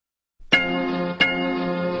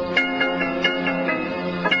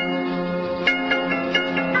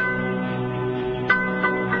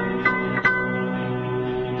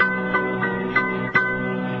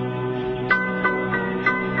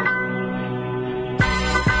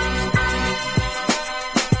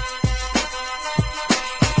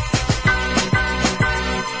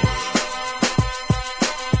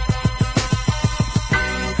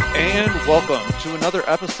welcome to another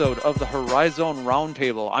episode of the Horizon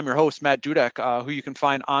Roundtable. I'm your host, Matt Dudek, who you can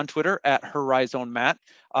find on Twitter at Horizon Matt.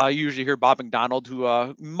 You usually hear Bob McDonald,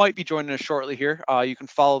 who might be joining us shortly here. You can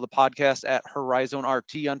follow the podcast at Horizon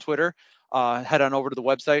RT on Twitter. Head on over to the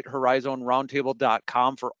website,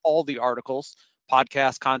 horizonroundtable.com, for all the articles,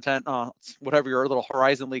 podcast content, whatever your little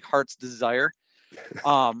Horizon League hearts desire.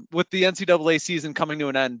 With the NCAA season coming to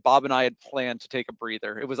an end, Bob and I had planned to take a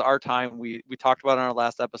breather. It was our time. We talked about it on our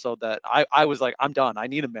last episode that I was like, I'm done. I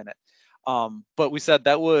need a minute. But we said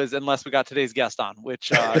that was unless we got today's guest on,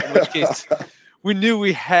 which in which case we knew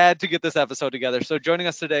we had to get this episode together. So joining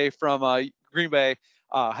us today from Green Bay,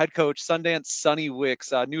 head coach Sundance Sonny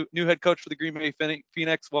Wicks, new head coach for the Green Bay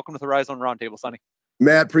Phoenix. Welcome to the Horizon Roundtable, Sonny.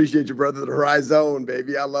 Matt, appreciate you, brother. The Horizon,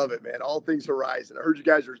 baby. I love it, man. All things Horizon. I heard you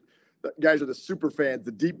guys are the super fans,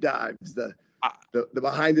 the deep dives, the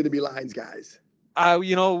behind enemy lines guys. I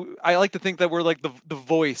like to think that we're like the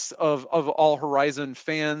voice of all Horizon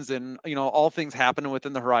fans and, all things happening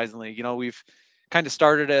within the Horizon League. We've kind of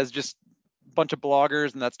started as just a bunch of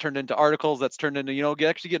bloggers, and that's turned into articles. That's turned into,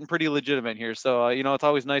 actually getting pretty legitimate here. So, it's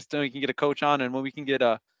always nice to we can get a coach on, and when we can get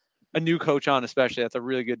a new coach on, especially, that's a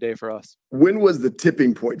really good day for us. When was the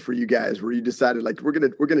tipping point for you guys where you decided like we're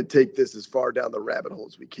gonna take this as far down the rabbit hole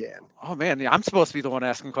as we can? Oh man, yeah, I'm supposed to be the one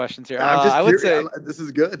asking questions here. I would say this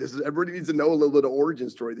is good. Everybody needs to know a little bit of origin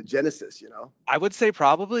story, the genesis. I would say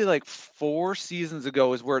probably like 4 seasons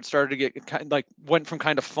ago is where it started to get kind of like went from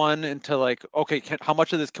kind of fun into like, okay, how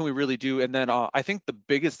much of this can we really do? And then I think the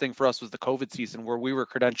biggest thing for us was the COVID season where we were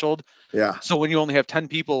credentialed. Yeah. So when you only have 10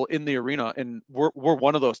 people in the arena, and we're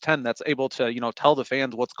one of those 10 that's able to tell the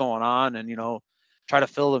fans what's going on and try to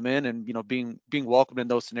fill them in and being welcomed in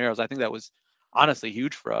those scenarios. I think that was honestly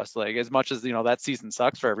huge for us. Like, as much as that season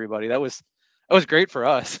sucks for everybody, that was great for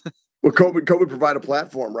us. Well, COVID provided a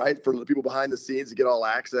platform, right, for the people behind the scenes to get all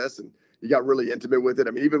access, and you got really intimate with it.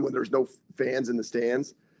 I mean, even when there's no fans in the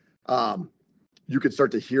stands, you could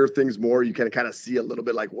start to hear things more. You can kind of see a little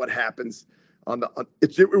bit like what happens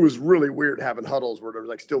it was really weird having huddles where there was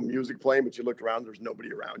like still music playing, but you looked around, there's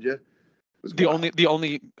nobody around you. The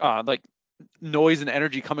only like noise and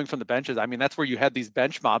energy coming from the benches. I mean, that's where you had these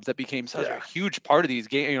bench mobs that became such a huge part of these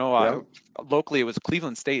games. Locally it was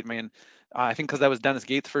Cleveland State, man. I think because that was Dennis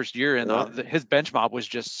Gates' first year, and his bench mob was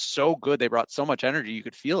just so good. They brought so much energy, you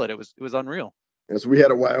could feel it. It was unreal. Yeah, so we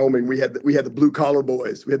had a Wyoming. We had the blue collar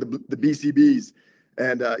boys. We had the BCBs,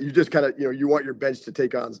 and you just kind of you want your bench to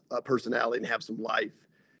take on a personality and have some life.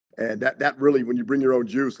 And that really, when you bring your own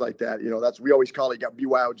juice like that, that's, we always call it, you got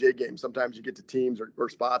BYOJ games. Sometimes you get to teams or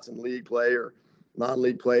spots in league play or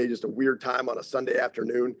non-league play, just a weird time on a Sunday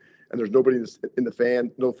afternoon, and there's nobody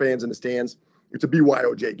no fans in the stands. It's a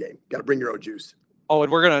BYOJ game. Got to bring your own juice. Oh,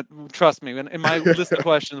 and we're going to, trust me, in my list of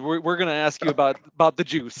questions, we're going to ask you about the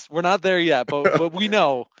juice. We're not there yet, but we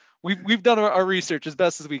know. We've done our research as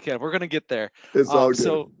best as we can. We're going to get there. It's all good.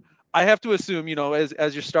 So I have to assume,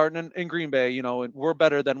 as you're starting in Green Bay, and we're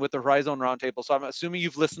better than with the Horizon Roundtable. So I'm assuming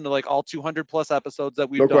you've listened to like all 200 plus episodes that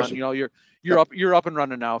we've done. Question. You're up and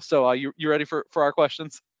running now. So you ready for our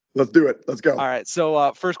questions? Let's do it. Let's go. All right.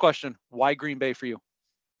 So first question, why Green Bay for you?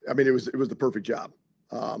 I mean, it was the perfect job.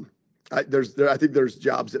 I think there's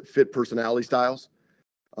jobs that fit personality styles.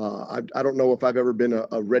 I don't know if I've ever been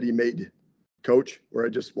a ready-made coach where I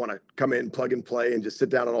just want to come in, plug and play, and just sit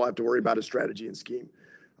down and all I have to worry about is strategy and scheme.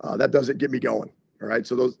 That doesn't get me going. All right.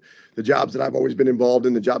 So the jobs that I've always been involved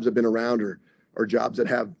in, the jobs I've been around are jobs that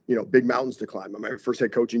have, big mountains to climb. My first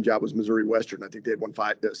head coaching job was Missouri Western. I think they had won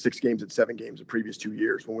 6 games and 7 games the previous 2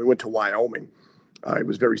 years. When we went to Wyoming, it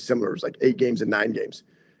was very similar. It was like 8 games and 9 games.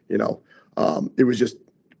 It was just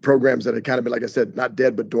programs that had kind of been, like I said, not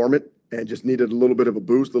dead, but dormant, and just needed a little bit of a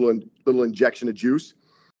boost, little injection of juice.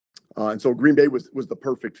 And so Green Bay was the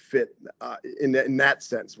perfect fit in that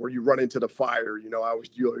sense, where you run into the fire. You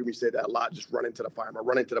hear me say that a lot, just run into the fire. I'm a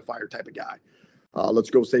run into the fire type of guy. Let's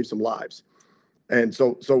go save some lives. And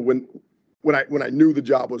so when I knew the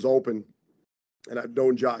job was open, and I've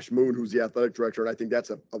known Josh Moon, who's the athletic director, and I think that's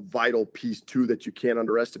a vital piece too that you can't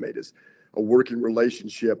underestimate, is a working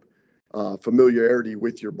relationship, familiarity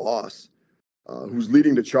with your boss, who's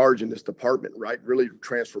leading the charge in this department, right? Really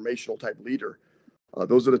transformational type leader.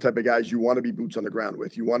 Those are the type of guys you want to be boots on the ground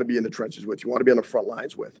with. You want to be in the trenches with. You want to be on the front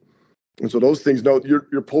lines with. And so those things,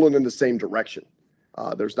 you're pulling in the same direction.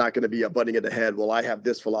 There's not going to be a butting at the head. Well, I have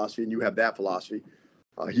this philosophy and you have that philosophy.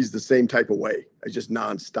 He's the same type of way. It's just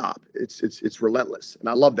nonstop. It's relentless, and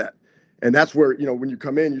I love that. And that's where when you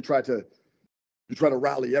come in, you try to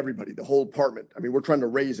rally everybody, the whole department. I mean, we're trying to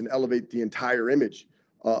raise and elevate the entire image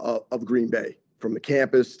of Green Bay, from the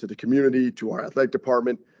campus to the community to our athletic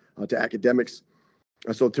department to academics.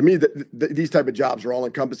 And so to me, these type of jobs are all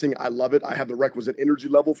encompassing. I love it. I have the requisite energy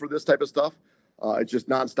level for this type of stuff. It's just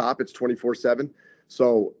nonstop. It's 24/7.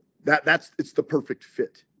 So it's the perfect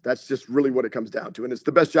fit. That's just really what it comes down to. And it's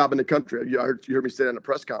the best job in the country. You heard me say that in a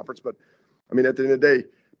press conference, but I mean, at the end of the day,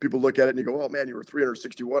 people look at it and you go, oh man, you were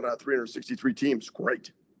 361 out of 363 teams.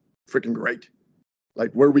 Great. Freaking great.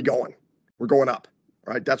 Like, where are we going? We're going up,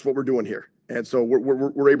 right? That's what we're doing here. And so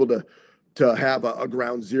we're able to have a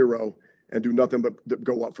ground zero and do nothing but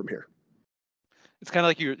go up from here. It's kind of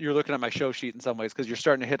like you're looking at my show sheet in some ways, because you're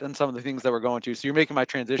starting to hit on some of the things that we're going to. So you're making my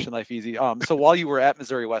transition life easy. So while you were at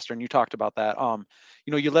Missouri Western, you talked about that.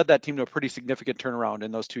 You led that team to a pretty significant turnaround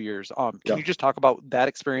in those 2 years. Can you just talk about that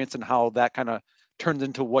experience and how that kind of turns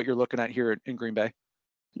into what you're looking at here in Green Bay?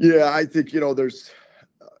 Yeah, I think,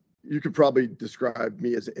 you could probably describe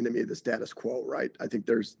me as an enemy of the status quo, right? I think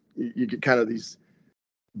you get kind of these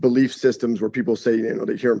belief systems where people say,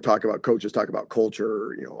 they hear them talk about, coaches talk about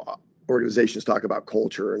culture, organizations talk about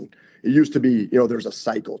culture. And it used to be, there's a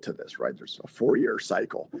cycle to this, right? There's a 4-year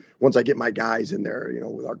cycle. Once I get my guys in there,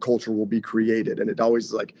 our culture will be created. And it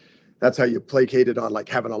always that's how you placated on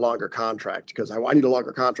having a longer contract, because I need a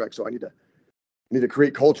longer contract. So I need to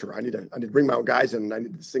create culture. I need to bring my own guys in, and I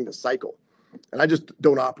need to sing the cycle. And I just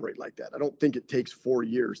don't operate like that. I don't think it takes 4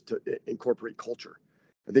 years to incorporate culture.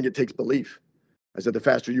 I think it takes belief. I said, the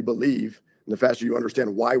faster you believe and the faster you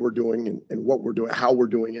understand why we're doing and what we're doing, how we're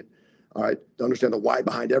doing it, all right, to understand the why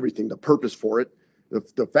behind everything, the purpose for it,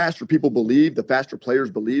 the faster people believe, the faster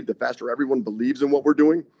players believe, the faster everyone believes in what we're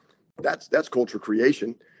doing, that's culture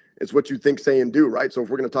creation. It's what you think, say, and do, right? So if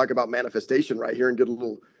we're going to talk about manifestation right here and get a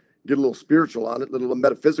little spiritual on it, a little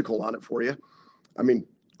metaphysical on it for you, I mean,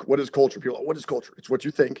 what is culture? People are, what is culture? It's what you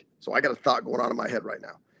think. So I got a thought going on in my head right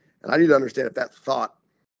now. And I need to understand if that thought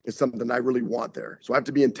is something I really want there. So I have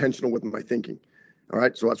to be intentional with my thinking. All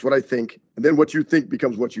right. So that's what I think. And then what you think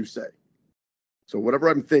becomes what you say. So whatever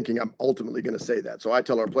I'm thinking, I'm ultimately going to say that. So I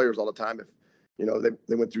tell our players all the time, if,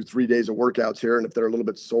 they went through 3 days of workouts here, and if they're a little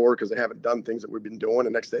bit sore because they haven't done things that we've been doing, the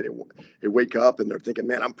next day they wake up and they're thinking,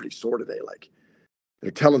 man, I'm pretty sore today. Like, they're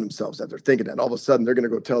telling themselves that, they're thinking that, and all of a sudden they're going to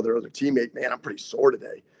go tell their other teammate, man, I'm pretty sore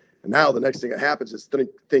today. And now the next thing that happens is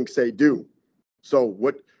think, say, do. So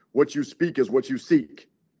what you speak is what you seek.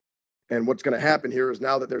 And what's going to happen here is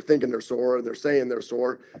now that they're thinking they're sore and they're saying they're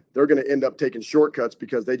sore, they're going to end up taking shortcuts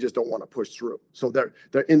because they just don't want to push through. So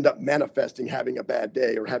they end up manifesting having a bad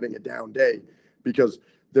day or having a down day because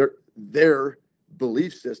their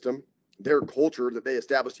belief system, their culture that they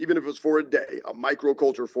established, even if it was for a day, a micro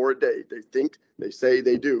culture for a day, they think, they say,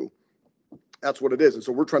 they do. That's what it is. And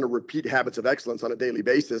so we're trying to repeat habits of excellence on a daily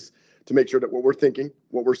basis to make sure that what we're thinking,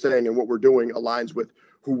 what we're saying, and what we're doing aligns with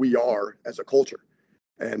who we are as a culture.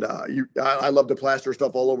 And I love to plaster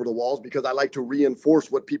stuff all over the walls because I like to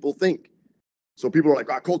reinforce what people think. So people are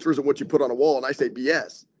like, culture isn't what you put on a wall. And I say,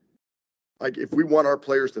 BS. Like, if we want our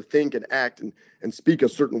players to think and act and speak a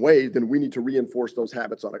certain way, then we need to reinforce those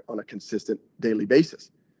habits on a consistent daily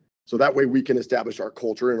basis. So that way we can establish our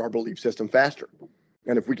culture and our belief system faster.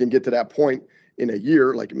 And if we can get to that point in a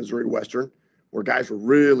year, like in Missouri Western, where guys were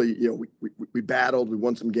really, we battled, we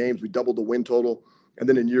won some games, we doubled the win total. And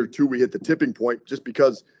then in year 2, we hit the tipping point just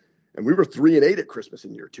because, and we were 3-8 at Christmas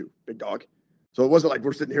in year 2, big dog. So it wasn't like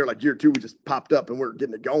we're sitting here like year 2, we just popped up and we're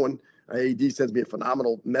getting it going. AD sends me a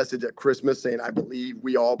phenomenal message at Christmas saying, I believe,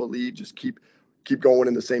 we all believe, just keep going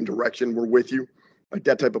in the same direction. We're with you. Like,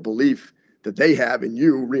 that type of belief that they have in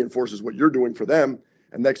you reinforces what you're doing for them.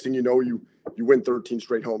 And next thing you know, you win 13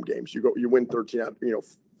 straight home games. You win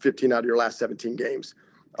 15 out of your last 17 games.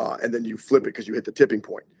 And then you flip it because you hit the tipping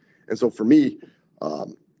point. And so for me,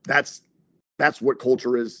 that's what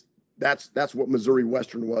culture is. That's what Missouri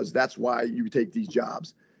Western was. That's why you take these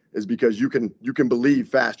jobs, is because you can believe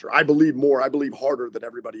faster. I believe more. I believe harder than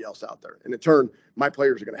everybody else out there. And in turn, my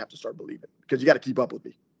players are going to have to start believing because you got to keep up with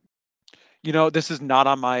me. This is not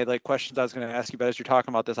on my questions I was going to ask you, but as you're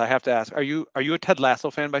talking about this, I have to ask: Are you a Ted Lasso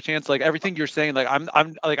fan by chance? Like, everything you're saying,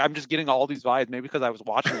 I'm just getting all these vibes. Maybe because I was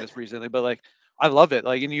watching this recently, but I love it.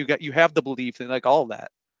 And you have the belief and all of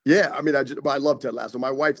that. Yeah, I mean, I love Ted Lasso. My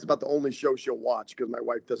wife's about the only show she'll watch because my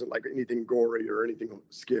wife doesn't like anything gory or anything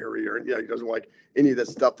scary or she doesn't like any of that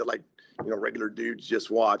stuff that regular dudes just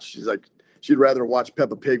watch. She's like, she'd rather watch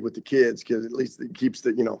Peppa Pig with the kids because at least it keeps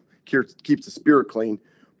the spirit clean.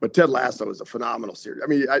 But Ted Lasso is a phenomenal series. I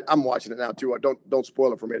mean, I'm watching it now too. Don't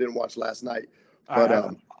spoil it for me. I didn't watch last night, but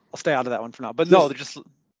I'll stay out of that one for now. But no, they're just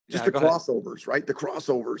the crossovers, right? The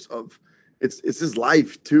crossovers of. It's his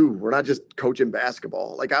life too. We're not just coaching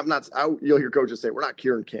basketball. You'll hear coaches say we're not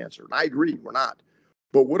curing cancer. And I agree, we're not.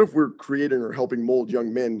 But what if we're creating or helping mold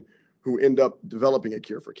young men who end up developing a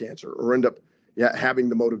cure for cancer or end up, yeah, having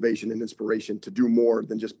the motivation and inspiration to do more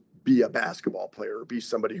than just be a basketball player or be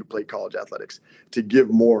somebody who played college athletics, to give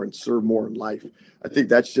more and serve more in life. I think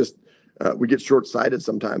that's just, we get short-sighted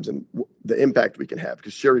sometimes in the impact we can have.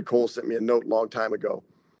 Because Sherry Cole sent me a note a long time ago,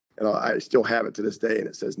 and I still have it to this day, and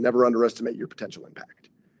it says, never underestimate your potential impact.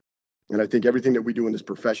 And I think everything that we do in this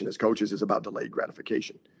profession as coaches is about delayed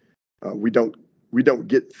gratification. We don't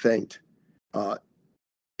get thanked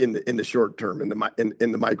in the short term, in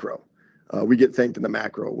the micro. We get thanked in the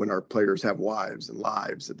macro when our players have wives and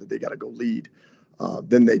lives that they got to go lead.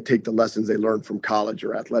 Then they take the lessons they learned from college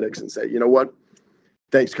or athletics and say, you know what?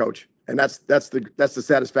 Thanks, coach. And that's the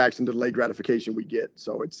satisfaction, the delayed gratification we get.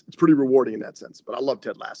 So it's pretty rewarding in that sense. But I love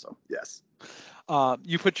Ted Lasso. Yes.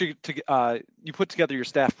 You put together your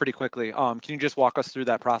staff pretty quickly. Can you just walk us through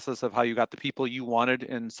that process of how you got the people you wanted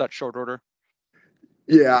in such short order?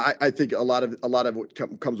 Yeah, I think a lot of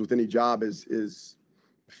what comes with any job is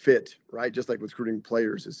fit, right? Just like with recruiting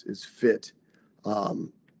players is fit.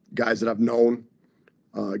 Guys that I've known,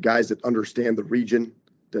 guys that understand the region,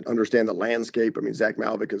 that understand the landscape. I mean, Zach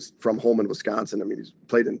Malvick is from Holman, Wisconsin. I mean, he's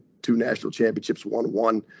played in 2 national championships, won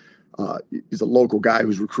one. He's a local guy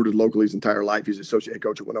who's recruited locally his entire life. He's associate head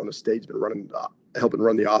coach at Winona State. He's been helping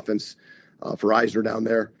run the offense for Eisner down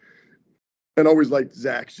there. And always liked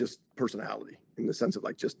Zach's just personality in the sense of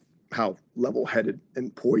like just how level-headed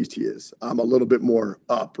and poised he is. I'm a little bit more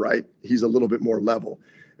up, right? He's a little bit more level.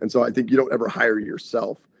 And so I think you don't ever hire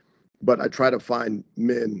yourself, but I try to find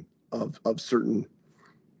men of certain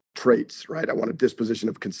traits, right? I want a disposition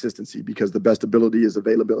of consistency because the best ability is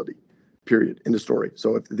availability, period, end of story.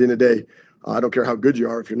 So at the end of the day, I don't care how good you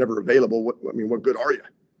are. If you're never available, what good are you?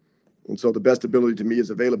 And so the best ability to me is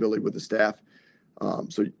availability with the staff.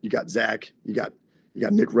 So you got Zach, you got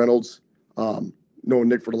Nick Reynolds. Knowing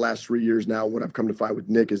Nick for the last 3 years now, what I've come to find with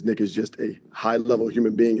Nick is just a high-level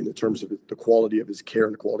human being in terms of the quality of his care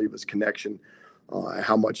and the quality of his connection,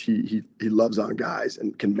 how much he loves on guys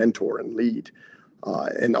and can mentor and lead.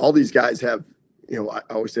 And all these guys have, I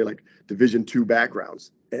always say like Division II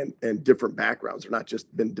backgrounds and different backgrounds. They're not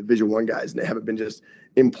just been Division I guys, and they haven't been just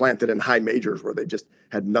implanted in high majors where they just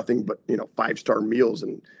had nothing but 5-star meals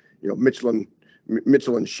and Michelin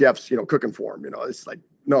chefs cooking for them. It's like,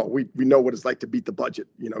 no, we know what it's like to beat the budget.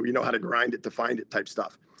 You know how to grind it to find it type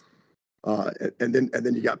stuff. And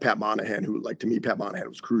then you got Pat Monahan, who, like, to me, Pat Monahan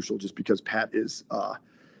was crucial just because Pat is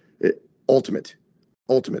ultimate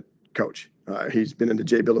coach. He's been in the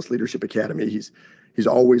Jay Billis Leadership Academy. He's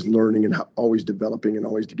always learning and always developing and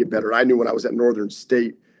always to get better. I knew when I was at Northern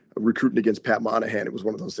State recruiting against Pat Monahan, it was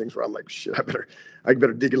one of those things where I'm like, shit, I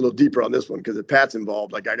better dig a little deeper on this one, because if Pat's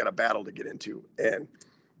involved, like, I got a battle to get into. And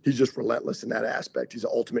he's just relentless in that aspect. He's an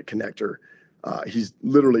ultimate connector. He's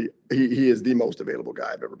literally, he is the most available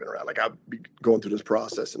guy I've ever been around. Like, I'll be going through this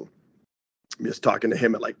process and I'm just talking to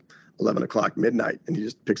him at like 11 o'clock midnight, and he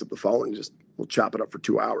just picks up the phone and we'll chop it up for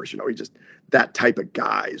 2 hours. He just, that type of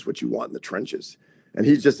guy is what you want in the trenches. And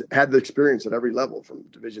he's just had the experience at every level, from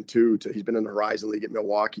Division II to he's been in the Horizon League at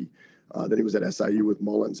Milwaukee. Then he was at SIU with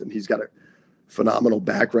Mullins, and he's got a phenomenal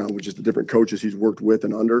background with just the different coaches he's worked with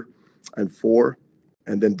and under and for.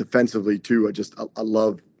 And then defensively too, I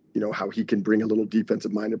love, how he can bring a little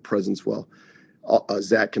defensive minded presence. Well,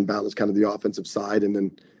 Zach can balance kind of the offensive side. And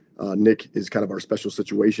then Nick is kind of our special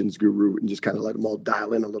situations guru, and just kind of let them all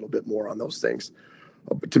dial in a little bit more on those things.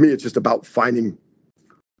 But to me, it's just about finding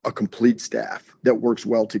a complete staff that works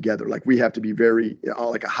well together. Like, we have to be very,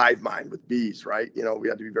 like a hive mind with bees, right? We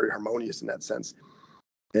have to be very harmonious in that sense.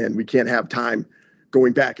 And we can't have time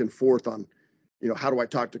going back and forth on, how do I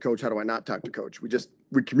talk to coach? How do I not talk to coach?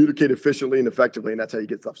 We communicate efficiently and effectively, and that's how you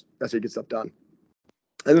get stuff done.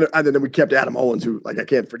 And then we kept Adam Owens, who, like, I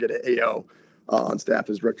can't forget AO on staff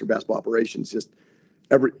as director of basketball operations.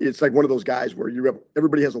 It's like one of those guys where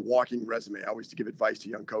everybody has a walking resume. I always give advice to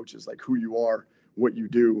young coaches, like, who you are, what you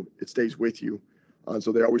do, it stays with you. And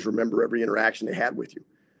so they always remember every interaction they had with you.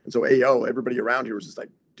 And so AO, everybody around here was just like,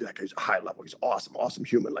 dude, that guy's a high level. He's awesome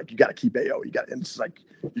human. Like, you got to keep AO. And it's like,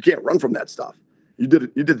 you can't run from that stuff. You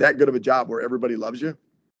did that good of a job where everybody loves you,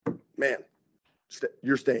 man.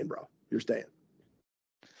 You're staying, bro. You're staying.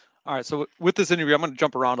 All right. So with this interview, I'm going to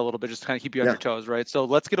jump around a little bit, just to kind of keep you on your toes, right? So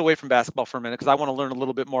let's get away from basketball for a minute, because I want to learn a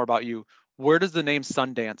little bit more about you. Where does the name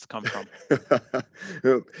Sundance come from?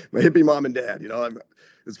 My hippie mom and dad.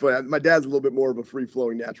 It's funny. My dad's a little bit more of a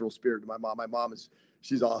free-flowing, natural spirit than my mom.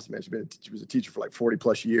 She's awesome, man. She was a teacher for like 40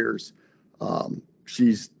 plus years.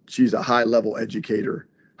 She's a high-level educator,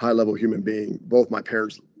 high-level human being. Both my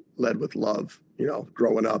parents led with love,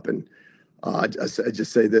 growing up. And I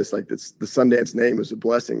just say this, like, the Sundance name was a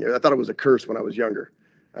blessing. I thought it was a curse when I was younger.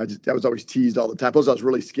 I was always teased all the time. Plus, I was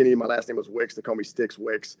really skinny. My last name was Wicks. They call me Sticks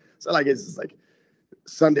Wicks. So like it's like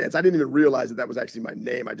Sundance. I didn't even realize that was actually my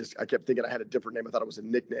name. I kept thinking I had a different name. I thought it was a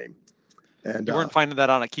nickname. And You weren't finding that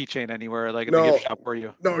on a keychain anywhere, like in the no, gift shop, were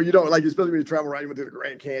you? no, you don't. Like especially when you travel around, you went to the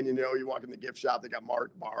Grand Canyon. You walk in the gift shop. They got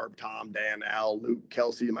Mark, Barb, Tom, Dan, Al, Luke,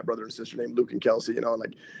 Kelsey, and my brother and sister named Luke and Kelsey. And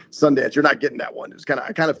like Sundance, you're not getting that one. It's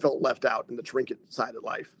I kind of felt left out in the trinket side of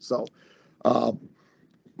life. So.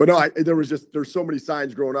 But no, there's so many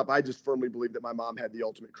signs growing up. I just firmly believe that my mom had the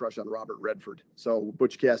ultimate crush on Robert Redford. So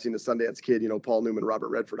Butch Cassidy and the Sundance Kid, Paul Newman, Robert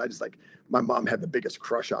Redford. My mom had the biggest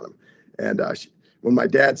crush on him. And when my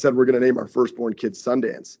dad said we're going to name our firstborn kid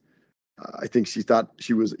Sundance, I think she thought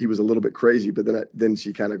he was a little bit crazy. But then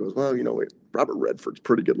she kind of goes, well, Robert Redford's a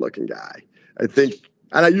pretty good looking guy. I think.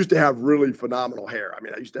 And I used to have really phenomenal hair. I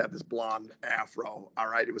mean, I used to have this blonde afro. All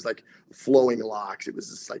right. It was like flowing locks. It was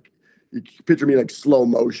just like, you picture me like slow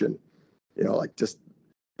motion, like just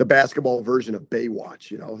the basketball version of Baywatch,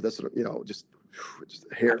 that's, just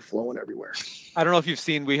hair flowing everywhere. I don't know if you've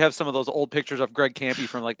seen, we have some of those old pictures of Greg Campy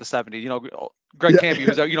from like the 70s, Greg Campy,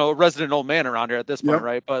 who's a resident old man around here at this point,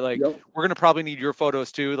 right? But we're going to probably need your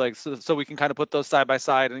photos too, like, so we can kind of put those side by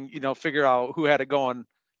side and, figure out who had it going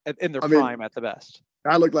in their prime at the best.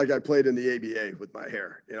 I look like I played in the ABA with my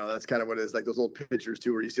hair. That's kind of what it is. Like those old pictures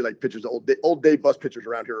too, where you see like pictures of old Dave Buss pictures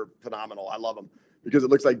around here are phenomenal. I love them because it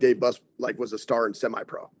looks like Dave Buss was a star in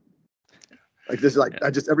semi-pro. Like this is like, I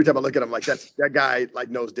just, every time I look at him, like that guy like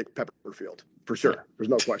knows Dick Pepperfield for sure. There's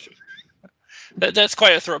no question. That's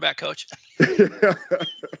quite a throwback, Coach. For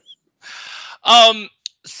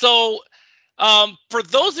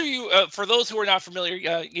those of you, for those who are not familiar,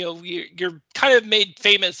 you're kind of made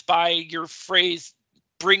famous by your phrase,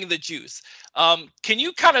 "Bring the juice." Can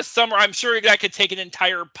you kind of summarize? I'm sure that could take an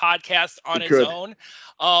entire podcast on its own.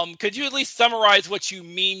 Could you at least summarize what you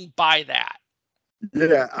mean by that?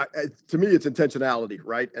 Yeah, to me, it's intentionality,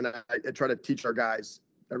 right? And I try to teach our guys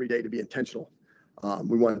every day to be intentional.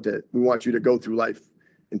 We want you to go through life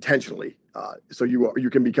intentionally, so you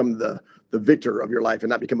can become the victor of your life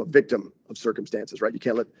and not become a victim of circumstances, right? You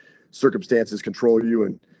can't let circumstances control you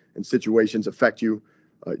and situations affect you.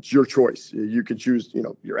 It's your choice. You can choose,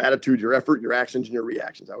 your attitude, your effort, your actions, and your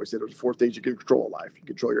reactions. I always say there's 4 things you can control in life. You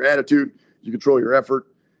control your attitude, you control your effort,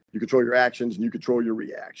 you control your actions, and you control your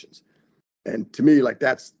reactions. And to me, like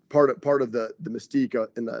that's part of the mystique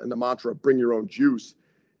in the mantra of bring your own juice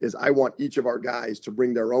is I want each of our guys to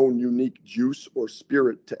bring their own unique juice or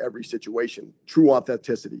spirit to every situation, true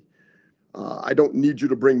authenticity. I don't need you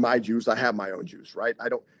to bring my juice. I have my own juice, right? I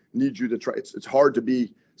don't need you to try. It's hard to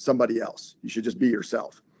be somebody else. You should just be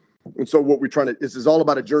yourself. And so what we're trying to, this is all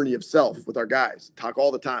about a journey of self with our guys. Talk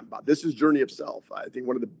all the time about this is journey of self. I think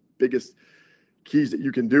one of the biggest keys that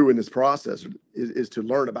you can do in this process is to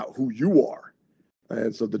learn about who you are.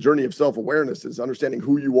 And so the journey of self-awareness is understanding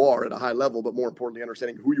who you are at a high level, but more importantly,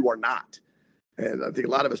 understanding who you are not. And I think a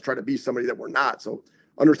lot of us try to be somebody that we're not. So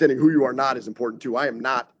understanding who you are not is important too. I am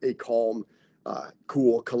not a calm,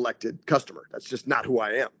 cool, collected customer. That's just not who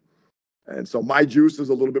I am. And so my juice is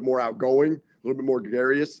a little bit more outgoing, a little bit more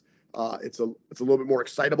gregarious. It's a little bit more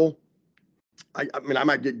excitable. I mean, I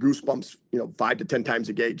might get goosebumps, 5 to 10 times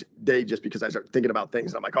a day just because I start thinking about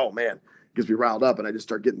things. And I'm like, oh man, it gets me riled up, and I just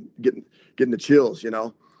start getting the chills,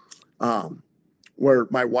 Where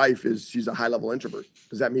my wife she's a high level introvert.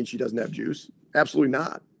 Does that mean she doesn't have juice? Absolutely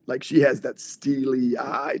not. Like she has that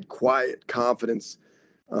steely-eyed, quiet confidence,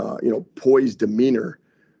 poised demeanor,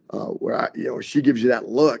 where she gives you that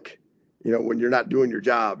look, when you're not doing your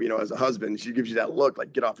job, as a husband, she gives you that look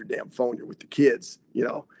like get off your damn phone, you're with the kids,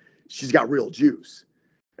 she's got real juice.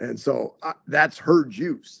 And so that's her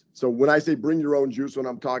juice. So when I say bring your own juice, when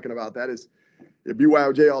I'm talking about that is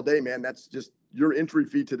BYOJ all day, man. That's just your entry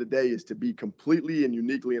fee to the day is to be completely and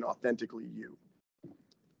uniquely and authentically you.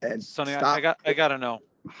 And Sonny, I got to know,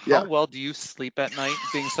 how well do you sleep at night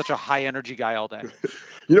being such a high energy guy all day?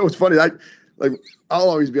 It's funny. I'll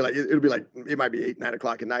always be like, it'll be like, it might be 8, 9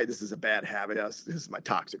 o'clock at night. This is a bad habit. This is my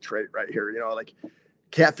toxic trait right here. Like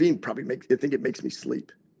caffeine probably it makes me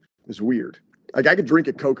sleep. It's weird. Like I could drink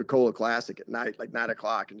a Coca-Cola Classic at night, like 9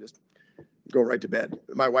 o'clock, and just go right to bed.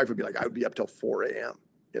 My wife would be like, I would be up till 4 a.m.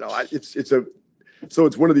 So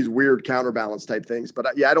it's one of these weird counterbalance type things. But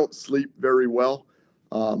I don't sleep very well,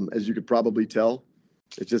 as you could probably tell.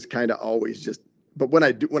 It's just kind of always just. But when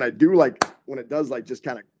it does like just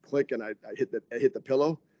kind of click and I hit the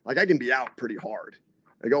pillow, like I can be out pretty hard.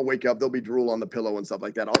 Like I'll wake up, there'll be drool on the pillow and stuff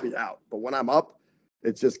like that. I'll be out. But when I'm up,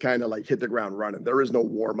 it's just kind of like hit the ground running. There is no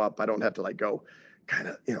warm up. I don't have to like go kind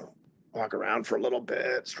of, walk around for a little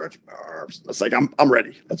bit, stretch my arms. It's like, I'm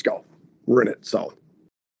ready. Let's go. We're in it. So.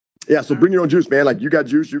 Yeah, so bring your own juice, man. Like, you got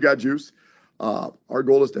juice, you got juice. Our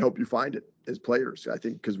goal is to help you find it as players. I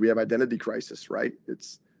think because we have identity crisis, right?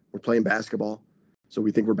 We're playing basketball, so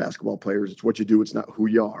we think we're basketball players. It's what you do. It's not who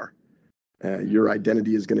you are. Your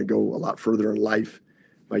identity is going to go a lot further in life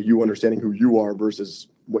by you understanding who you are versus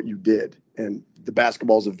what you did. And the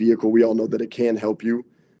basketball is a vehicle. We all know that it can help you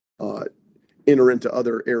enter into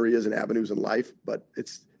other areas and avenues in life. But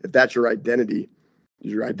if that's your identity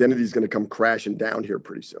is going to come crashing down here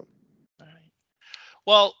pretty soon. All right.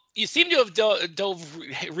 Well, you seem to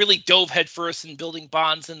have really dove headfirst in building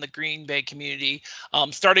bonds in the Green Bay community,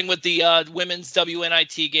 starting with the women's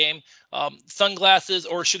WNIT game. Sunglasses,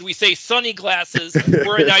 or should we say sunny glasses,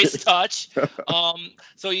 were a nice touch.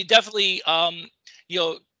 So you definitely,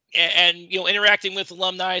 interacting with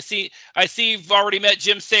alumni. I see you've already met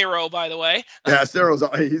Jim Saro, by the way. Yeah,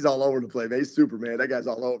 he's all over the place. Man. He's super, man. That guy's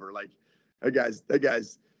all over. Like, that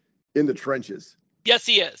guy's in the trenches. Yes,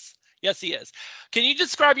 he is. Yes, he is. Can you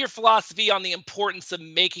describe your philosophy on the importance of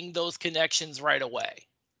making those connections right away?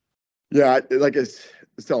 Yeah, like I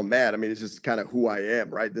was telling Matt, I mean, it's just kind of who I am,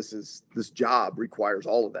 right? This job requires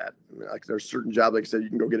all of that. I mean, like, there's certain jobs, like I said, you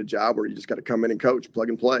can go get a job where you just got to come in and coach, plug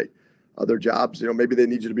and play. Other jobs, maybe they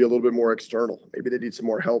need you to be a little bit more external. Maybe they need some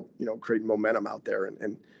more help, creating momentum out there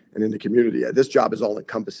and in the community. This job is all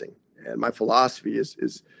encompassing, and my philosophy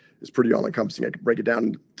is pretty all encompassing. I can break it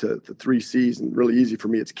down to the 3 C's, and really easy for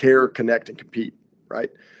me. It's care, connect, and compete,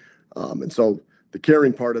 right? And so the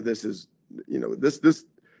caring part of this is,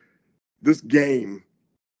 this game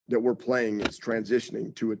that we're playing is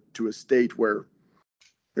transitioning to a state where,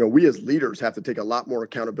 we as leaders have to take a lot more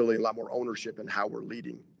accountability, a lot more ownership in how we're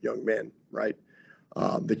leading young men, right?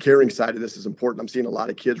 The caring side of this is important. I'm seeing a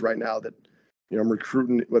lot of kids right now that, I'm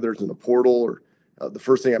recruiting, whether it's in the portal or the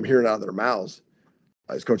first thing I'm hearing out of their mouths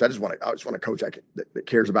is, Coach, I just want a coach that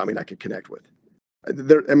cares about me and I can connect with.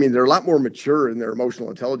 They're a lot more mature in their emotional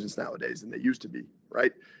intelligence nowadays than they used to be,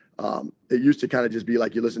 right? It used to kind of just be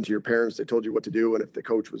like, you listen to your parents, they told you what to do, and if the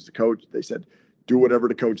coach was the coach, they said, do whatever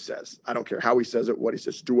the coach says. I don't care how he says it, what he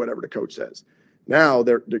says, do whatever the coach says. Now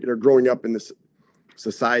they're growing up in this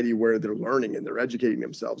society where they're learning and they're educating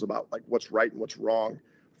themselves about, like, what's right and what's wrong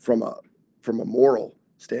from a moral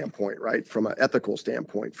standpoint, right? From an ethical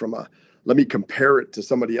standpoint, let me compare it to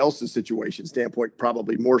somebody else's situation standpoint,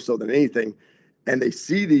 probably more so than anything. And they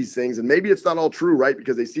see these things, and maybe it's not all true, right?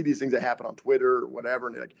 Because they see these things that happen on Twitter or whatever,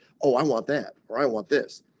 and they're like, oh, I want that, or I want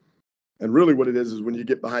this. And really what it is when you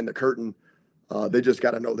get behind the curtain, they just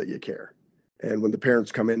got to know that you care. And when the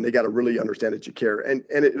parents come in, they got to really understand that you care. And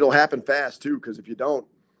it'll happen fast too, because if you don't,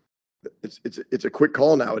 it's a quick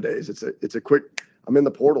call nowadays. It's a quick, I'm in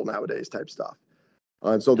the portal nowadays type stuff.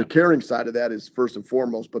 And so the caring side of that is first and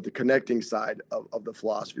foremost, but the connecting side of the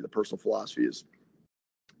philosophy, the personal philosophy is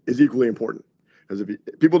equally important. Because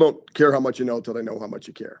people don't care how much you know until they know how much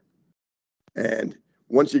you care. And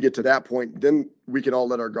once you get to that point, then we can all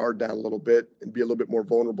let our guard down a little bit and be a little bit more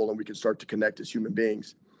vulnerable, and we can start to connect as human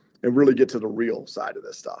beings and really get to the real side of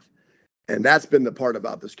this stuff. And that's been the part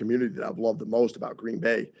about this community that I've loved the most about Green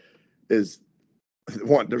Bay is,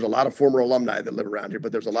 one, there's a lot of former alumni that live around here,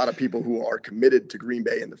 but there's a lot of people who are committed to Green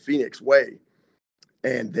Bay in the Phoenix way.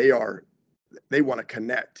 And they want to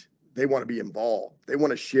connect. They want to be involved. They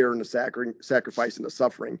want to share in the sacrifice and the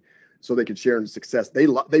suffering so they can share in the success. They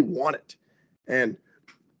want it. And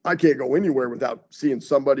I can't go anywhere without seeing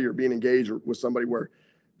somebody or being engaged with somebody where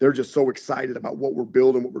they're just so excited about what we're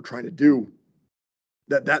building, what we're trying to do.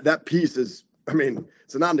 That piece is,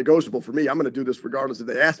 it's a non-negotiable for me. I'm going to do this regardless if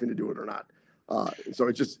they ask me to do it or not. So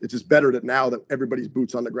it's just better that now that everybody's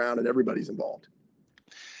boots on the ground and everybody's involved.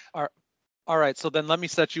 All right. So then let me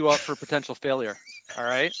set you up for potential failure. All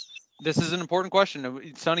right. This is an important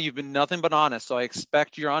question. Sonny, you've been nothing but honest, so I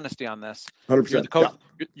expect your honesty on this. 100%. You're the coach.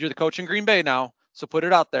 Yeah. You're the coach in Green Bay now, so put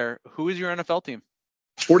it out there. Who is your NFL team?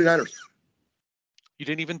 49ers. You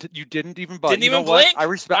didn't even but didn't even blink. I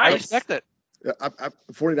respect it. Yeah, I'm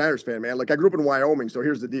a 49ers fan, man. Like, I grew up in Wyoming, so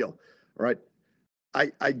here's the deal. All right,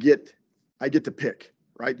 I get to pick.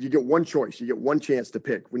 Right, you get one choice. You get one chance to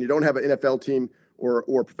pick. When you don't have an NFL team or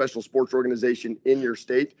a professional sports organization in your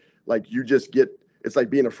state, like, you just get. It's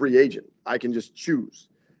like being a free agent. I can just choose.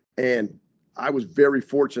 And I was very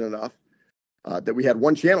fortunate enough that we had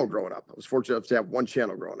one channel growing up. I was fortunate enough to have one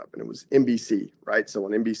channel growing up, and it was NBC, right? So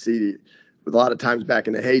on NBC, with a lot of times back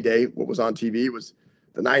in the heyday, what was on TV was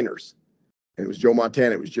the Niners. And it was Joe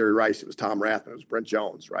Montana, it was Jerry Rice, it was Tom Rathman, it was Brent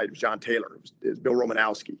Jones, right? It was John Taylor, it was Bill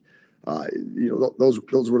Romanowski.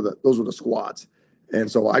 Those were the squads.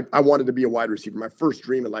 And so I wanted to be a wide receiver. My first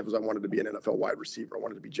dream in life was I wanted to be an NFL wide receiver. I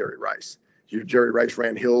wanted to be Jerry Rice. Jerry Rice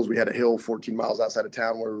ran hills. We had a hill 14 miles outside of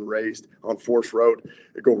town where we were raised on Forest Road.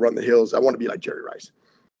 I'd go run the hills. I want to be like Jerry Rice.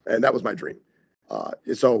 And that was my dream.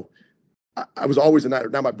 So I was always a Niner.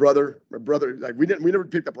 Now my brother, like we never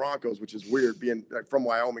picked the Broncos, which is weird. Being like from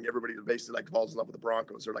Wyoming, everybody basically like falls in love with the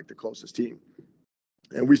Broncos. They're like the closest team.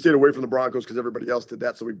 And we stayed away from the Broncos because everybody else did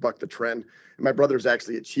that. So we bucked the trend. And my brother's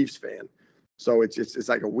actually a Chiefs fan. So it's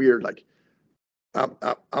like a weird, like,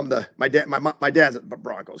 my dad's a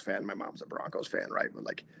Broncos fan. My mom's a Broncos fan, right? But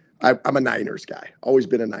like, I'm a Niners guy, always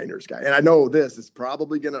been a Niners guy. And I know this is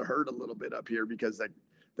probably going to hurt a little bit up here because like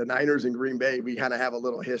the Niners in Green Bay, we kind of have a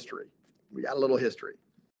little history. We got a little history,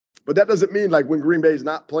 but that doesn't mean like when Green Bay's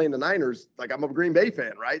not playing the Niners, like I'm a Green Bay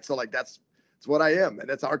fan, right? So like, that's what I am. And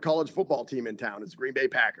that's our college football team in town. It's Green Bay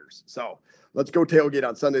Packers. So let's go tailgate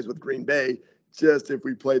on Sundays with Green Bay. Just if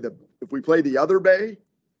we play the other Bay,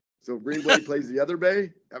 so Green Bay plays the other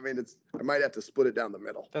Bay. I mean, I might have to split it down the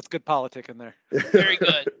middle. That's good politic in there. Very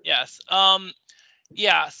good. Yes.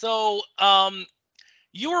 Yeah. So,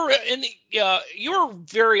 you were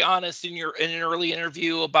very honest in an early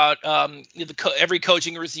interview about every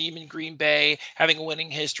coaching regime in Green Bay having a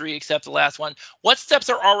winning history except the last one. What steps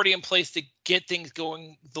are already in place to get things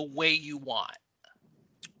going the way you want?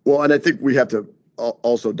 Well, and I think we have to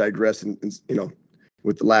also digress, and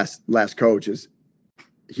with the last coach is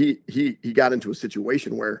he got into a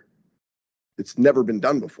situation where it's never been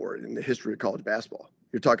done before in the history of college basketball.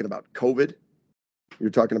 You're talking about COVID. You're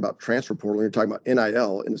talking about transfer portal. You're talking about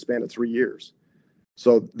NIL in the span of 3 years.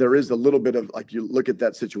 So there is a little bit of like, you look at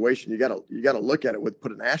that situation, you gotta look at it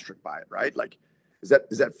put an asterisk by it, right? Like, is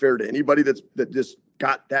that fair to anybody that just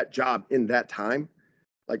got that job in that time?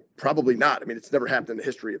 Like, probably not. I mean, it's never happened in the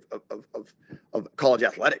history of college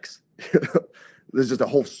athletics. There's just a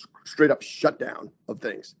whole straight up shutdown of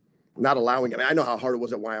things, not allowing. I mean, I know how hard it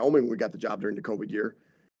was at Wyoming when we got the job during the COVID year,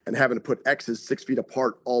 and having to put X's 6 feet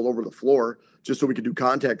apart all over the floor just so we could do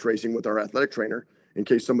contact tracing with our athletic trainer in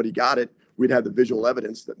case somebody got it. We'd have the visual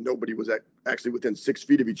evidence that nobody was actually within 6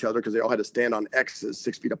 feet of each other because they all had to stand on X's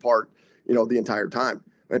 6 feet apart, the entire time.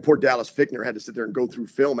 And poor Dallas Fickner had to sit there and go through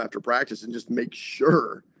film after practice and just make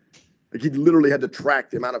sure. Like, he literally had to track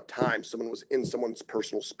the amount of time someone was in someone's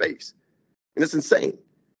personal space. And it's insane.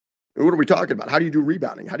 I mean, what are we talking about? How do you do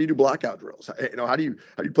rebounding? How do you do blockout drills? How do you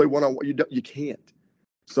play one-on-one? You can't.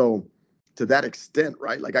 So to that extent,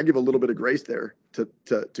 right? Like, I give a little bit of grace there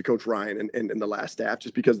to Coach Ryan and the last staff,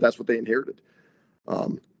 just because that's what they inherited.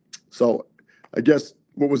 So I guess,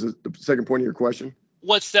 what was the second point of your question?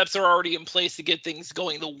 What steps are already in place to get things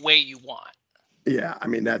going the way you want? Yeah, I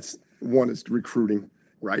mean, that's one is recruiting,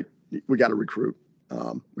 right? We got to recruit.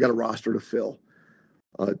 We got a roster to fill.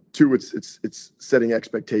 Two, it's setting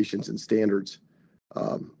expectations and standards.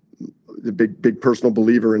 The big personal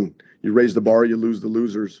believer in you raise the bar, you lose the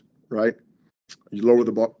losers, right? You lower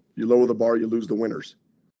the bar, you lose the winners.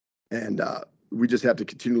 And we just have to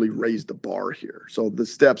continually raise the bar here. So the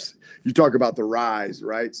steps, you talk about the rise,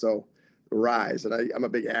 right? So the rise, and I'm a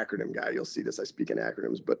big acronym guy. You'll see this, I speak in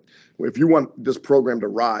acronyms. But if you want this program to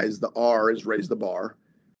rise, the R is raise the bar.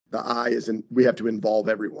 The I is we have to involve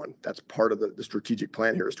everyone. That's part of the strategic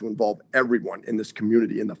plan here, is to involve everyone in this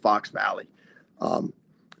community in the Fox Valley. I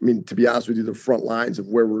mean, to be honest with you, the front lines of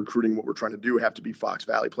where we're recruiting, what we're trying to do, have to be Fox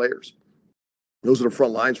Valley players. Those are the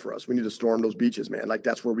front lines for us. We need to storm those beaches, man. Like,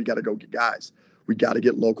 that's where we got to go get guys. We got to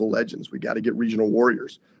get local legends. We got to get regional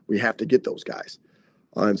warriors. We have to get those guys.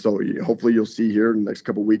 And so hopefully you'll see here in the next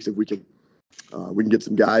couple of weeks if we can get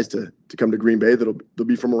some guys to come to Green Bay they'll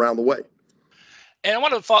be from around the way. And I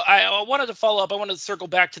wanted to follow up. I wanted to circle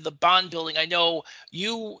back to the bond building. I know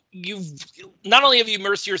you've not only have you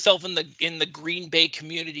immersed yourself in the Green Bay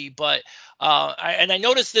community, but I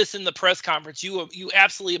noticed this in the press conference. You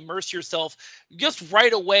absolutely immerse yourself just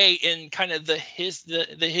right away in kind of the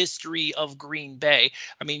history of Green Bay.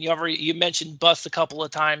 I mean, you mentioned Bus a couple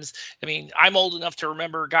of times. I mean, I'm old enough to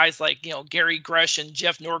remember guys like Gary Gresh and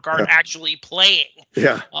Jeff Norgard actually playing.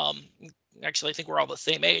 Yeah. Actually, I think we're all the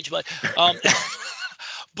same age, but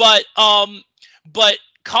but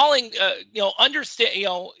calling, understand,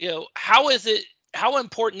 how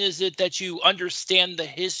important is it that you understand the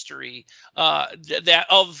history that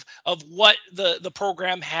of what the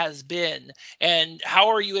program has been, and how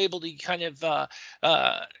are you able to kind of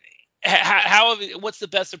what's the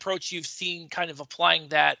best approach you've seen kind of applying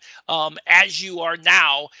that as you are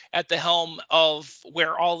now at the helm of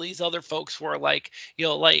where all these other folks were, like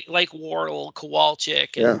Wardle,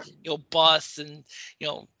 Kowalczyk, and Bus, and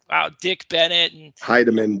Dick Bennett and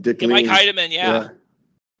Heidemann, Dick Mike Heidemann, yeah.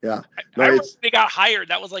 No, I remember they got hired.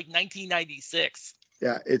 That was like 1996.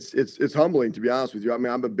 Yeah, it's humbling, to be honest with you. I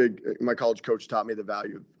mean, my college coach taught me the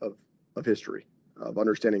value of of history, of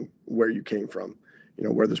understanding where you came from,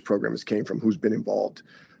 where this program has came from, who's been involved,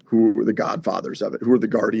 who were the godfathers of it, who are the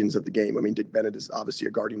guardians of the game. I mean, Dick Bennett is obviously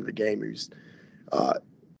a guardian of the game.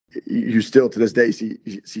 You still to this day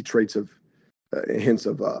see traits of hints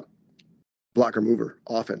of blocker mover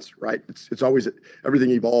offense, right? It's always,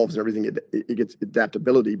 everything evolves and everything it gets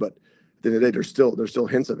adaptability, but at the end of the day, there's still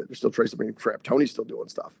hints of it. There's still traces. I mean, crap, Tony's still doing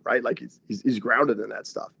stuff, right? Like he's grounded in that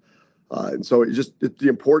stuff, and so it's the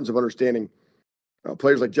importance of understanding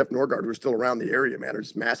players like Jeff Norgard, who are still around the area. Man,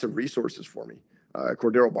 there's massive resources for me.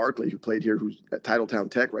 Cordero Barkley, who played here, who's at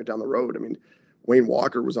Titletown Tech right down the road. I mean, Wayne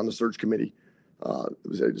Walker was on the search committee. It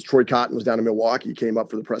was Troy Cotton was down in Milwaukee. He came up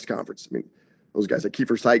for the press conference. I mean, those guys like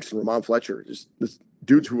Kiefer Sykes and Ramon Fletcher, just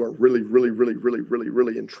dudes who are really, really, really, really, really,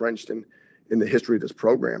 really entrenched in the history of this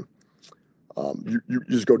program. You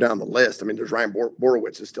just go down the list. I mean, there's Ryan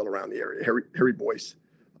Borowitz is still around the area. Harry Boyce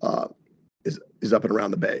is up and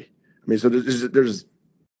around the Bay. I mean, so there's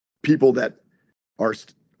people that are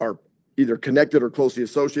either connected or closely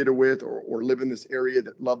associated with or live in this area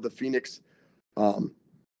that love the Phoenix.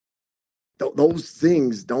 Those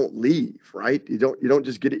things don't leave, right? You don't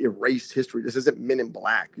just get to erase history. This isn't Men in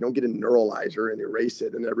Black. You don't get a neuralizer and erase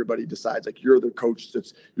it, and everybody decides like you're the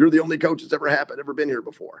only coach that's ever been here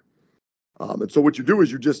before. And so what you do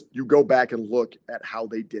is you go back and look at how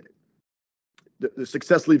they did it. The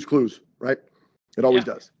success leaves clues, right? It always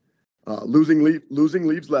does. Losing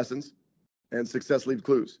leaves lessons, and success leaves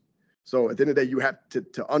clues. So at the end of the day, you have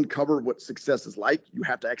to uncover what success is like. You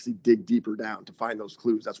have to actually dig deeper down to find those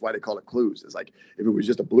clues. That's why they call it clues. It's like if it was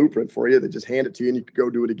just a blueprint for you, they just hand it to you and you could go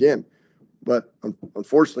do it again. But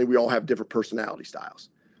unfortunately, we all have different personality styles.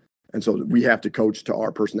 And so we have to coach to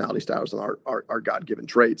our personality styles and our God-given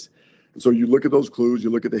traits. And so you look at those clues, you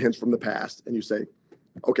look at the hints from the past, and you say,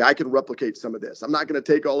 okay, I can replicate some of this. I'm not going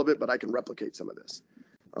to take all of it, but I can replicate some of this.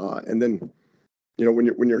 And then, when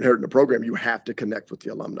you're inheriting a program, you have to connect with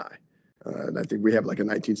the alumni. And I think we have like a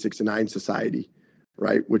 1969 society,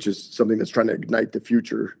 right, which is something that's trying to ignite the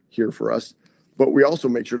future here for us. But we also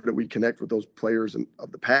make sure that we connect with those players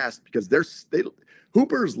of the past because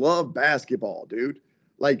Hoopers love basketball, dude.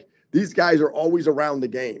 Like these guys are always around the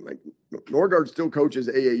game. Like Norgard still coaches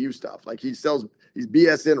AAU stuff. Like he's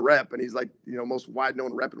BSN rep and he's like, most wide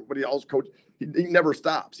known rep, but he also coach. He never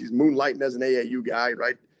stops. He's moonlighting as an AAU guy,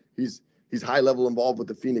 right? He's high level involved with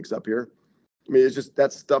the Phoenix up here. I mean, it's just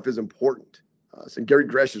that stuff is important. So Gary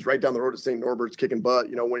Gresh is right down the road at St. Norbert's kicking butt,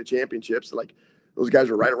 winning championships. Like those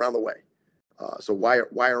guys are right around the way. So why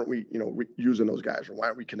aren't we, using those guys, or why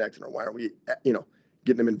aren't we connecting, or why aren't we,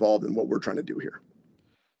 getting them involved in what we're trying to do here?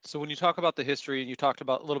 So when you talk about the history and you talked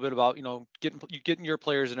about a little bit about, getting your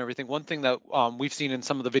players and everything, one thing that we've seen in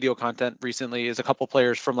some of the video content recently is a couple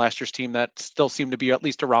players from last year's team that still seem to be at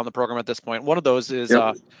least around the program at this point. One of those is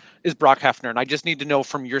Brock Hefner. And I just need to know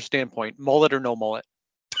from your standpoint, mullet or no mullet?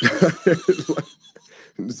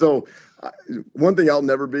 So one thing I'll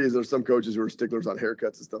never be is there's some coaches who are sticklers on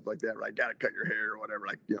haircuts and stuff like that, right? Got to cut your hair or whatever.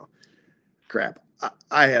 Like, crap.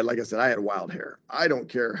 I had wild hair. I don't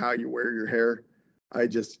care how you wear your hair. I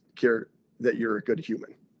just care that you're a good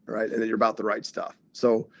human, right? And that you're about the right stuff.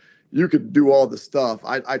 So you could do all the stuff.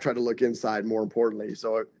 I try to look inside more importantly.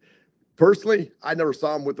 So personally, I never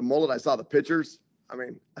saw him with the mullet. I saw the pictures. I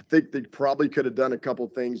mean, I think they probably could have done a couple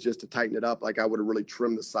things just to tighten it up. Like I would have really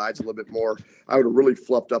trimmed the sides a little bit more. I would have really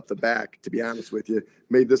fluffed up the back, to be honest with you,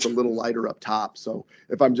 made this a little lighter up top. So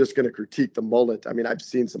if I'm just going to critique the mullet, I mean, I've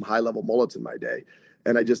seen some high level mullets in my day.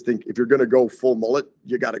 And I just think if you're going to go full mullet,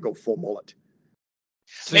 you got to go full mullet.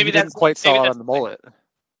 So maybe that's quite solid on the mullet.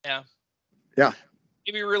 Yeah. Yeah.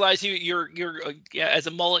 Maybe you realize you're as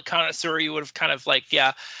a mullet connoisseur, you would have kind of like,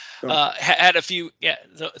 had a few. Yeah.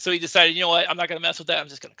 So he decided, you know what, I'm not going to mess with that. I'm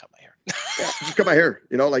just going to cut my hair. Just cut my hair,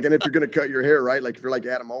 like, and if you're going to cut your hair, right? Like if you're like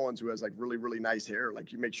Adam Owens, who has like really, really nice hair,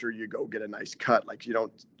 like you make sure you go get a nice cut. Like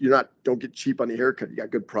don't get cheap on the haircut. You got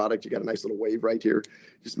good product. You got a nice little wave right here.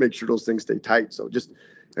 Just make sure those things stay tight. So just,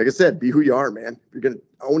 like I said, be who you are, man. If you're going to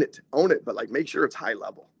own it, but like make sure it's high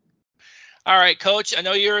level. All right, Coach. I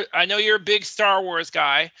know you're a big Star Wars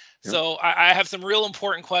guy, so I have some real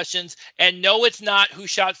important questions. And no, it's not who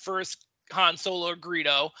shot first, Han Solo or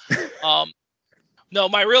Greedo. No,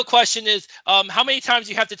 my real question is, how many times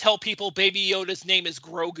do you have to tell people Baby Yoda's name is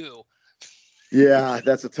Grogu? Yeah,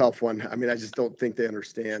 that's a tough one. I mean, I just don't think they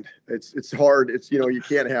understand. It's hard. It's you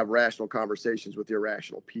can't have rational conversations with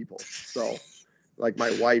irrational people. So. Like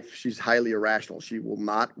my wife, she's highly irrational. She will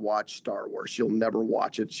not watch Star Wars. She'll never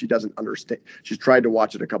watch it. She doesn't understand. She's tried to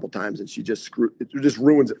watch it a couple times and it just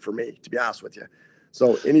ruins it for me, to be honest with you.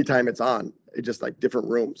 So anytime it's on, it's just like different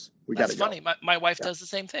rooms. That's funny. My wife does the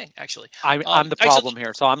same thing, actually. I'm the problem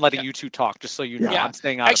here, so I'm letting yeah. you two talk, just so you know. Yeah. I'm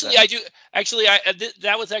staying out actually, of that. I do. Actually,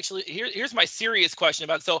 that was actually here's my serious question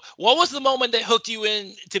about. So, what was the moment that hooked you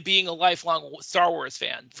in to being a lifelong Star Wars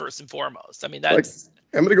fan, first and foremost? I mean, that's.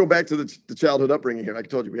 I'm going to go back to the childhood upbringing here. Like I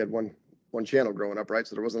told you, we had one channel growing up, right?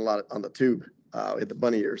 So there wasn't a lot on the tube at the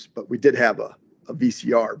bunny ears, but we did have a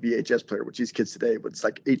VCR, VHS player, which these kids today, but it's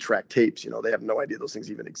like 8-track tapes. You know, they have no idea those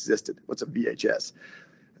things even existed. What's a VHS?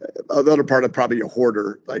 The other part of probably a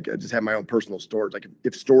hoarder, like I just have my own personal storage. Like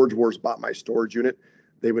if Storage Wars bought my storage unit,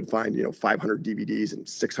 they would find, 500 DVDs and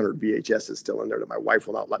 600 VHSs still in there that my wife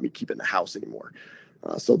will not let me keep in the house anymore.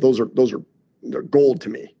 So they're gold to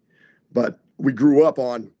me. But we grew up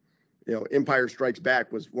on, Empire Strikes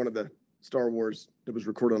Back was one of the Star Wars that was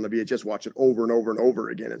recorded on the VHS. Watch it over and over and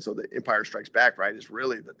over again. And so the Empire Strikes Back, right, is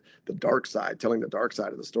really the dark side, telling the dark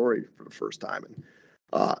side of the story for the first time. And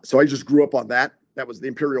so I just grew up on that. That was the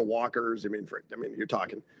Imperial Walkers. I mean, you're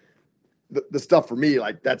talking the stuff for me,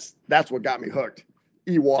 like that's what got me hooked.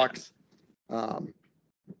 Ewoks,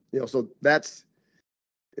 so that's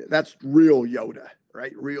real Yoda,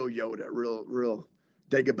 right? Real Yoda, real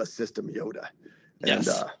Dagobah system Yoda. And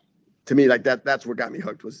Yes. To me, like that's what got me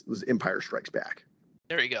hooked was Empire Strikes Back.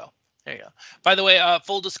 There you go. By the way,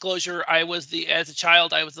 full disclosure, as a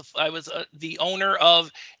child, I was the owner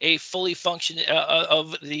of a fully functioning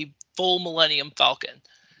of the full Millennium Falcon.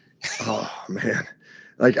 Oh man.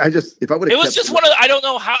 Like if I would have, it was just one of, I don't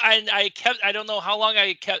know how, I don't know how long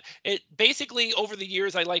I kept it. Basically over the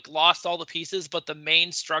years, I lost all the pieces, but the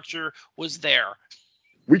main structure was there.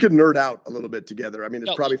 We could nerd out a little bit together. I mean,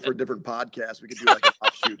 it's probably for a different podcast. We could do like an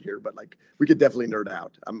offshoot here, but we could definitely nerd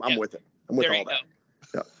out. I'm with it. I'm with all that.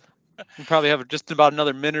 Yeah. We probably have just about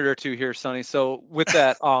another minute or two here, Sonny. So with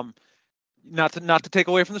that, not to take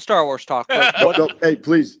away from the Star Wars talk, but hey,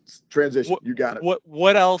 please transition. You got it.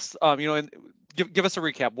 What else? And give us a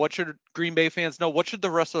recap. What should Green Bay fans know? What should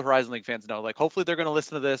the rest of the Horizon League fans know? Like, hopefully they're going to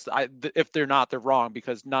listen to this. If they're not, they're wrong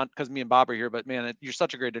because me and Bob are here. But man, you're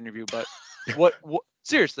such a great interview. But what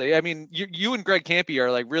seriously? I mean, you and Greg Campy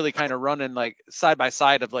are really kind of running side by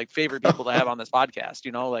side of favorite people to have on this podcast.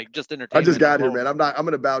 Just entertainment. I just got here, man. I'm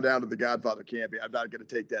going to bow down to the Godfather Campy. I'm not going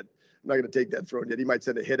to take that. I'm not going to take that throne yet. He might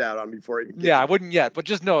send a hit out on me before he. Yeah, I wouldn't yet, but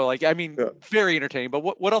just know, very entertaining. But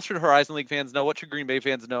what else should Horizon League fans know? What should Green Bay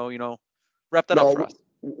fans know? Wrap that up for us.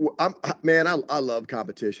 I love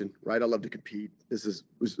competition, right? I love to compete. This is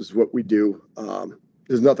what we do.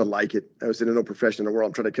 There's nothing like it. I was in no profession in the world.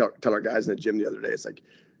 I'm trying to tell our guys in the gym the other day. It's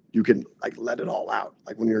you can let it all out.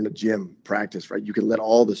 Like when you're in the gym practice, right? You can let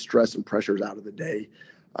all the stress and pressures out of the day.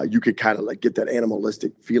 You could kind of get that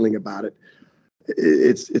animalistic feeling about it.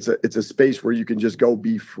 It's a space where you can just go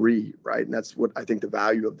be free, right? And that's what I think the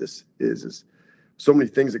value of this is so many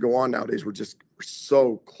things that go on nowadays. We're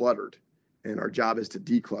so cluttered, and our job is to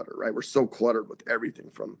declutter, right? We're so cluttered with everything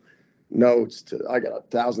from notes to I got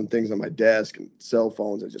 1,000 things on my desk and cell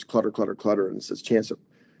phones and just clutter. And it's this chance of,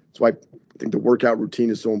 that's why I think the workout routine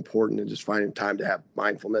is so important, and just finding time to have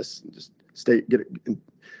mindfulness and just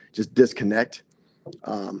just disconnect.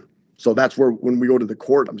 So that's where when we go to the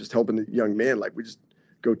court, I'm just helping the young man. We just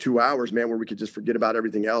go 2 hours, man, where we could just forget about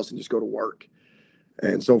everything else and just go to work.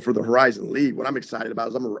 And so for the Horizon League, what I'm excited about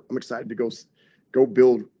is I'm excited to go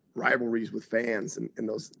build rivalries with fans and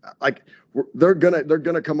those they're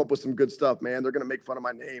gonna come up with some good stuff, man. They're gonna make fun of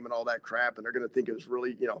my name and all that crap, and they're gonna think it was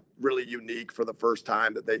really really unique for the first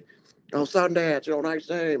time that they Sundance, nice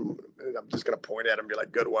name. And I'm just gonna point at them and be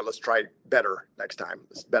like, good one, let's try better next time.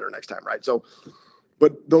 It's better next time, right? So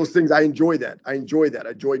but those things, I enjoy that. I enjoy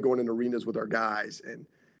going in arenas with our guys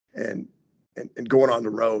and going on the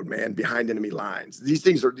road, man, behind enemy lines. These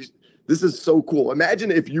things this is so cool.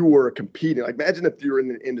 Imagine if you were competing. Imagine if you're in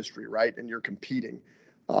an industry, right, and you're competing,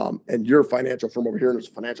 and you're a financial firm over here and there's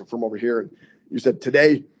a financial firm over here, and you said,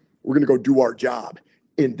 today we're going to go do our job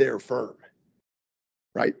in their firm,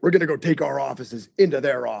 right? We're going to go take our offices into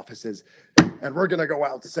their offices, and we're going to go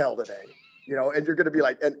out and sell today. And you're going to be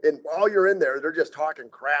and while you're in there, they're just talking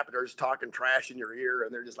crap, and they're just talking trash in your ear,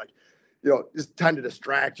 and they're just just trying to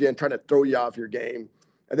distract you and trying to throw you off your game.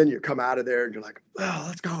 And then you come out of there and you're like, oh,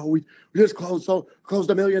 let's go. We just closed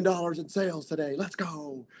 $1 million in sales today. Let's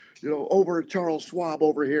go. Over at Charles Schwab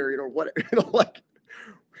over here, that's what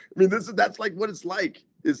it's like.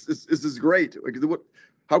 This is great.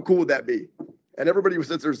 How cool would that be? And everybody who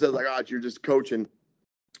sits there says you're just coaching.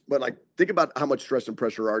 But think about how much stress and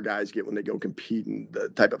pressure our guys get when they go compete, and the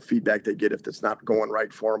type of feedback they get if it's not going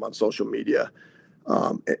right for them on social media.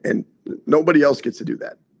 And nobody else gets to do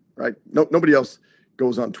that, right? Nobody else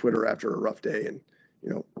goes on Twitter after a rough day and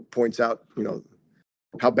points out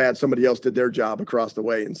how bad somebody else did their job across the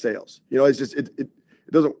way in sales. It's just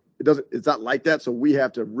it's not like that. So we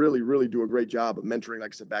have to really, really do a great job of mentoring,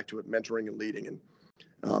 like I said, back to it, mentoring and leading, and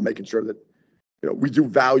making sure that we do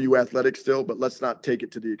value athletics still, but let's not take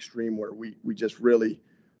it to the extreme where we just really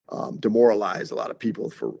demoralize a lot of people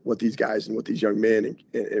for what these guys and what these young men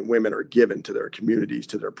and women are given to their communities,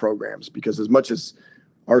 to their programs. Because as much as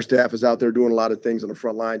our staff is out there doing a lot of things on the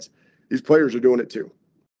front lines, these players are doing it too.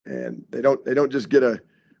 And they don't just get to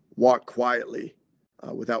walk quietly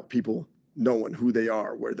without people knowing who they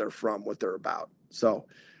are, where they're from, what they're about. So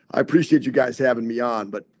I appreciate you guys having me on,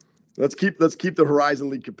 but let's keep the Horizon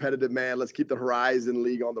League competitive, man. Let's keep the Horizon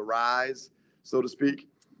League on the rise, so to speak.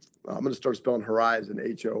 I'm going to start spelling Horizon,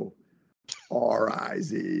 H-O-R-I-Z,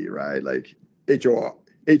 right? Like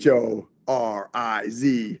H-O-R-I-Z,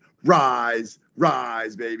 rise,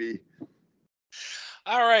 baby.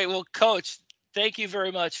 All right. Well, Coach, thank you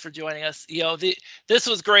very much for joining us. This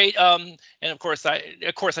was great. And of course I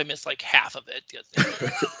missed like half of it.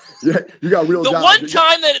 Yeah, you got real. The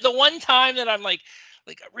one time that I'm like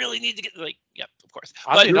I really need to get yeah, of course.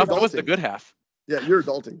 Oddly enough, that was the good half. Yeah, you're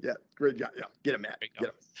adulting. Yeah, great job. Yeah, get him, Matt. Get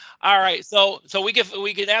him. All right, so we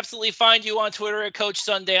can absolutely find you on Twitter at Coach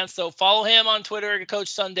Sundance. So follow him on Twitter at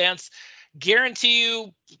Coach Sundance. Guarantee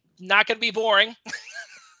you, not going to be boring.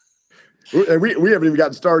 And we haven't even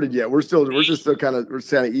gotten started yet. We're just still kind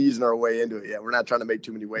of easing our way into it. Yeah, we're not trying to make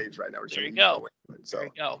too many waves right now. There you go. There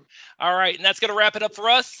you go. All right, and that's going to wrap it up for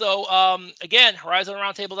us. So again,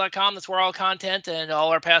 horizonroundtable.com. That's where all content and all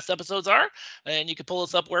our past episodes are. And you can pull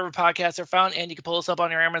us up wherever podcasts are found, and you can pull us up on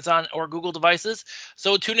your Amazon or Google devices.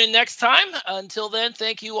 So tune in next time. Until then,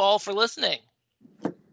 thank you all for listening.